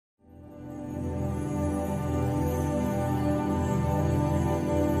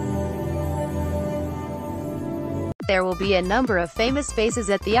There will be a number of famous faces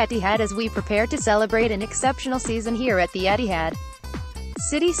at the Etihad as we prepare to celebrate an exceptional season here at the Etihad.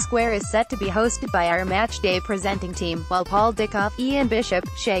 City Square is set to be hosted by our matchday presenting team, while Paul Dickov, Ian Bishop,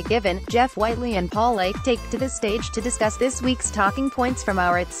 Shay Given, Jeff Whiteley and Paul Lake take to the stage to discuss this week's talking points from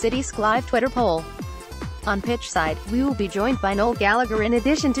our @CitySclive Twitter poll. On pitch side, we will be joined by Noel Gallagher in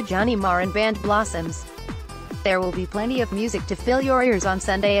addition to Johnny Marr and Band Blossoms. There will be plenty of music to fill your ears on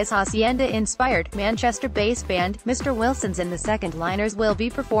Sunday as Hacienda-inspired, Manchester-based band, Mr. Wilson's and the Second Liners will be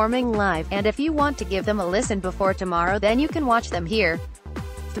performing live, and if you want to give them a listen before tomorrow then you can watch them here.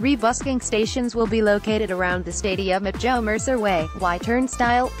 3 busking stations will be located around the stadium at Joe Mercer Way, Y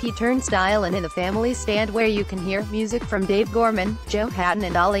Turnstile, P Turnstile and in the family stand where you can hear music from Dave Gorman, Joe Hatton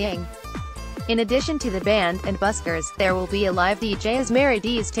and Ollie Yang. In addition to the band and buskers, there will be a live DJ as Mary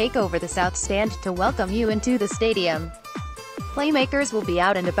D's take over the South Stand to welcome you into the stadium. Playmakers will be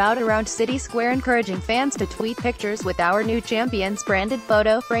out and about around City Square encouraging fans to tweet pictures with our new champions branded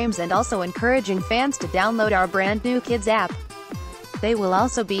photo frames and also encouraging fans to download our brand new Kids app. They will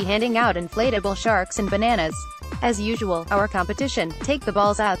also be handing out inflatable sharks and bananas. As usual, our competition, Take the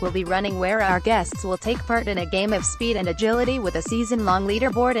Balls Out, will be running where our guests will take part in a game of speed and agility with a season-long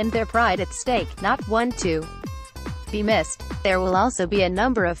leaderboard and their pride at stake, not one to be missed. There will also be a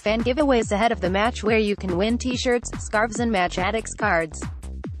number of fan giveaways ahead of the match where you can win t-shirts, scarves and Match Addicts cards.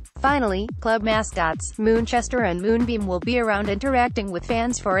 Finally, club mascots, Moonchester and Moonbeam will be around interacting with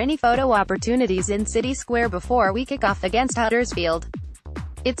fans for any photo opportunities in City Square before we kick off against Huddersfield.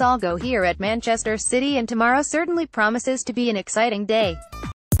 It's all go here at Manchester City and tomorrow certainly promises to be an exciting day.